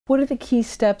What are the key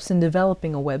steps in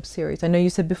developing a web series? I know you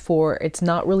said before it's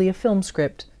not really a film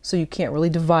script, so you can't really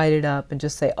divide it up and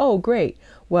just say, oh, great,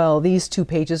 well, these 2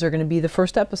 pages are going to be the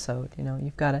first episode. You know,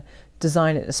 you've got to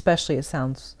design it, especially, it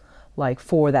sounds like,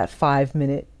 for that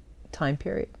 5-minute time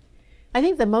period. I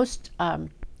think the most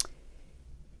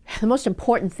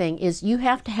important thing is you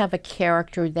have to have a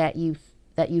character that you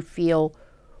feel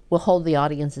will hold the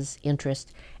audience's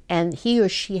interest, and he or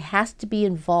she has to be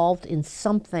involved in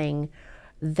something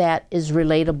that is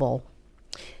relatable.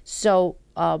 So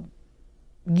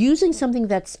using something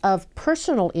that's of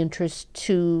personal interest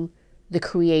to the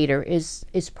creator is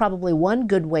probably one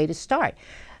good way to start.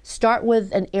 Start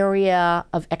with an area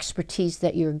of expertise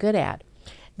that you're good at.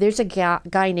 There's a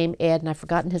guy named Ed, and I've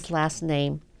forgotten his last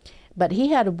name, but he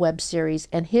had a web series,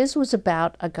 and his was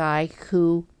about a guy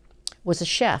who was a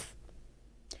chef.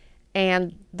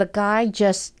 And the guy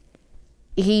just,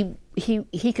 he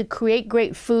could create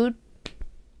great food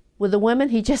with the women,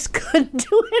 he just couldn't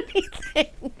do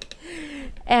anything.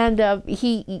 And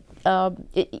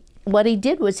what he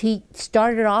did was he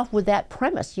started off with that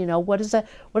premise, you know, what does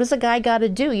a guy got to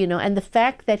do, you know, and the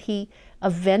fact that he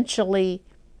eventually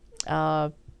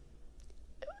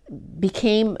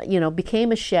became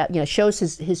a chef, you know, shows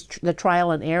the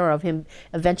trial and error of him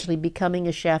eventually becoming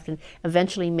a chef and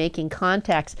eventually making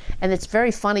contacts. And it's very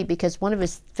funny because one of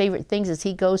his favorite things is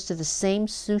he goes to the same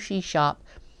sushi shop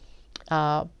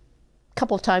a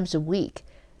couple of times a week.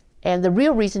 And the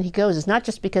real reason he goes is not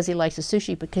just because he likes the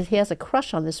sushi, but because he has a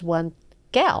crush on this one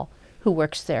gal who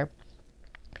works there.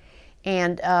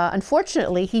 And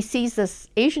unfortunately, he sees this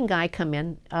Asian guy come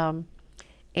in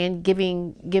and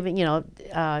giving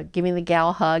the gal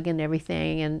a hug and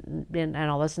everything and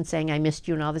all this, and saying, I missed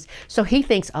you and all this. So he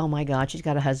thinks, oh my God, she's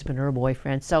got a husband or a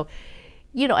boyfriend. So,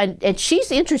 you know, and she's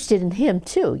interested in him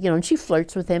too, you know, and she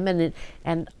flirts with him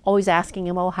and always asking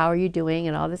him, oh, how are you doing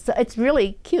and all this. So it's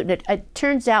really cute. And it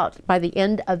turns out by the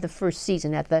end of the first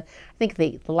season, I think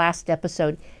the last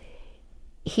episode,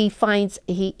 he finds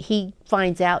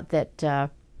out that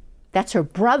that's her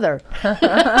brother.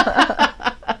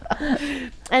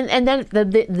 And then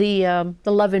the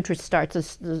love interest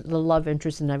starts. The love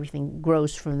interest and everything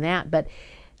grows from that. But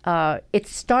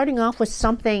it's starting off with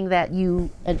something that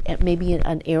maybe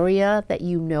an area that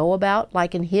you know about.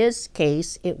 Like in his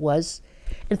case, it was,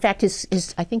 in fact,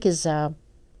 I think his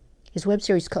web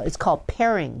series is called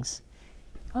Pairings.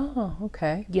 Oh,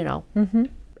 okay. You know. Mm-hmm.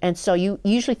 And so you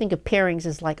usually think of pairings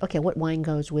as like, okay, what wine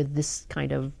goes with this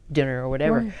kind of dinner or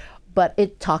whatever. Right. But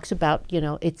it talks about, you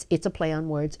know, it's a play on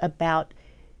words about,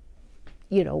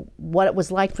 you know, what it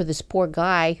was like for this poor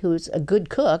guy who's a good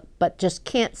cook, but just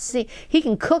can't see. He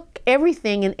can cook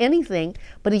everything and anything,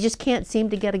 but he just can't seem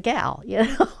to get a gal, you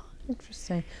know.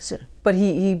 Interesting. So, but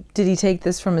did he take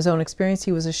this from his own experience?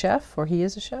 He was a chef, or he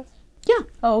is a chef? Yeah.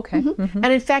 Oh, okay. Mm-hmm. Mm-hmm.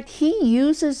 And in fact, he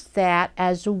uses that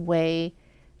as a way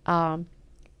to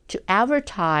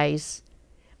advertise.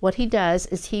 What he does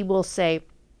is he will say,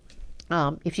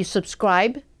 if you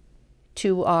subscribe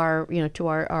to our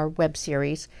web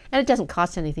series, and it doesn't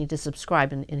cost anything to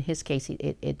subscribe. In his case,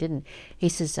 it didn't. He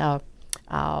says,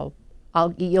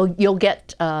 you'll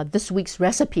get this week's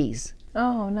recipes.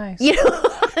 Oh, nice. You know,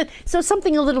 so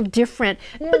something a little different,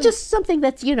 yeah. But just something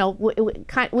that's, you know,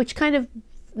 which kind of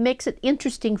makes it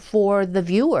interesting for the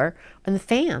viewer and the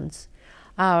fans.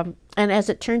 And as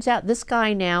it turns out, this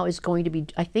guy now is going to be,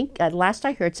 I think, last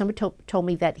I heard, somebody told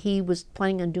me that he was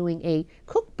planning on doing a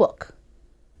cookbook.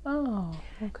 Oh,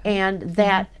 okay. And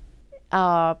that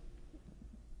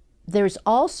there's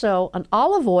also an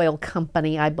olive oil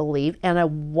company, I believe, and a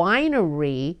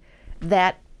winery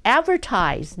that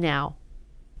advertise now.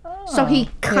 Oh, so he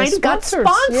kind of got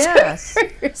sponsors, yes.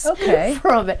 Okay.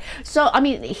 from it. So, I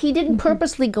mean, he didn't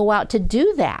purposely go out to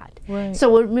do that. Right.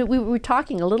 So we were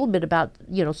talking a little bit about,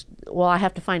 you know, well, I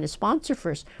have to find a sponsor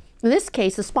first. In this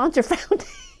case, the sponsor found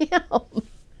him.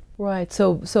 Right.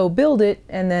 So build it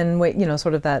and then wait. You know,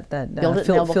 sort of that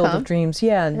field of dreams.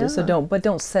 Yeah. And so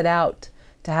don't set out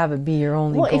to have it be your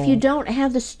only goal. Well, if you don't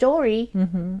have the story,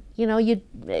 you know, in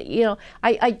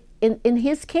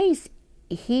his case,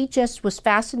 he just was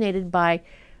fascinated by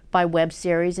web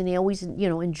series, and he always, you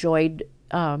know, enjoyed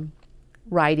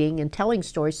writing and telling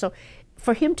stories. So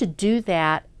for him to do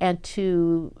that, and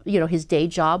to, you know, his day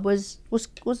job was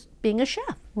being a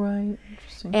chef. Right.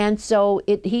 Interesting. And so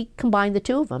he combined the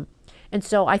two of them. And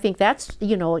so I think that's,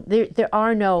 you know, there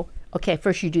are no, okay,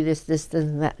 first you do this,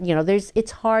 and that. You know,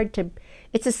 it's hard to,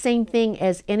 it's the same thing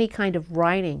as any kind of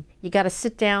writing. You got to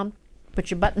sit down,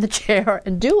 put your butt in the chair,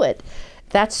 and do it.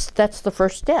 That's the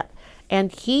first step.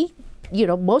 And he, you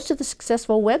know, most of the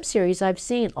successful web series I've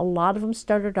seen, a lot of them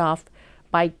started off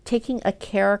by taking a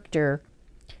character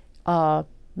not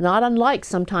unlike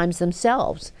sometimes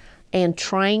themselves, and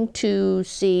trying to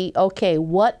see, okay,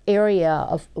 what area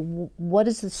of, what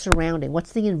is the surrounding,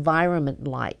 what's the environment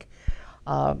like?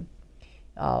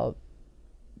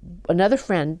 Another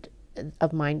friend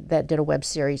of mine that did a web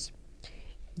series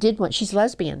did one, she's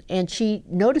lesbian, and she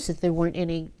noticed that there weren't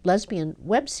any lesbian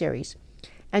web series.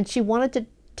 And she wanted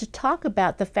to talk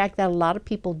about the fact that a lot of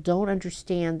people don't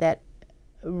understand that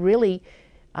really,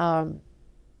 you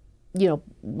know,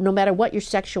 no matter what your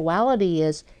sexuality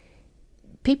is,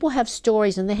 people have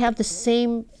stories and they have the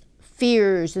same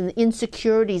fears and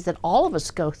insecurities that all of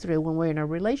us go through when we're in a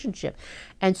relationship.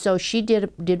 And so she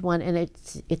did one, and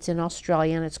it's in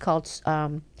Australia, and it's called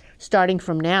Starting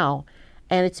From Now,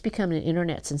 and it's become an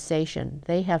internet sensation.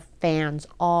 They have fans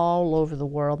all over the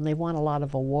world, and they won a lot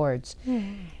of awards.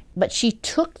 But she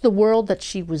took the world that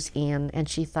she was in, and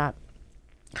she thought,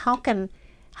 how can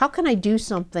I do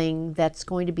something that's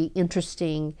going to be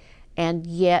interesting, and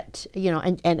yet, you know,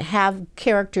 and have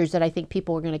characters that I think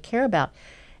people are going to care about.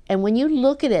 And when you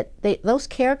look at it, those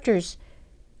characters,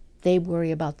 they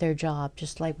worry about their job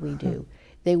just like we do.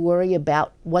 They worry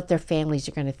about what their families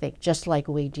are going to think just like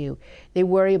we do. They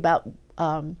worry about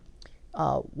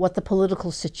what the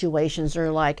political situations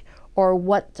are like, or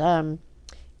what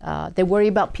they worry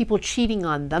about people cheating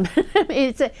on them.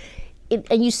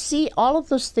 And you see all of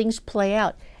those things play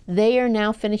out. They are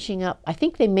now finishing up, I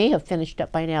think they may have finished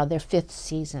up by now, their 5th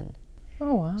season.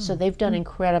 Oh, wow. So they've done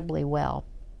incredibly well.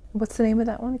 What's the name of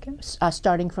that one again?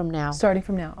 Starting From Now. Starting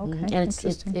From Now, okay. And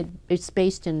it's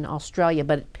based in Australia,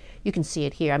 but you can see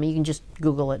it here. I mean, you can just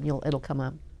Google it and it'll come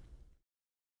up.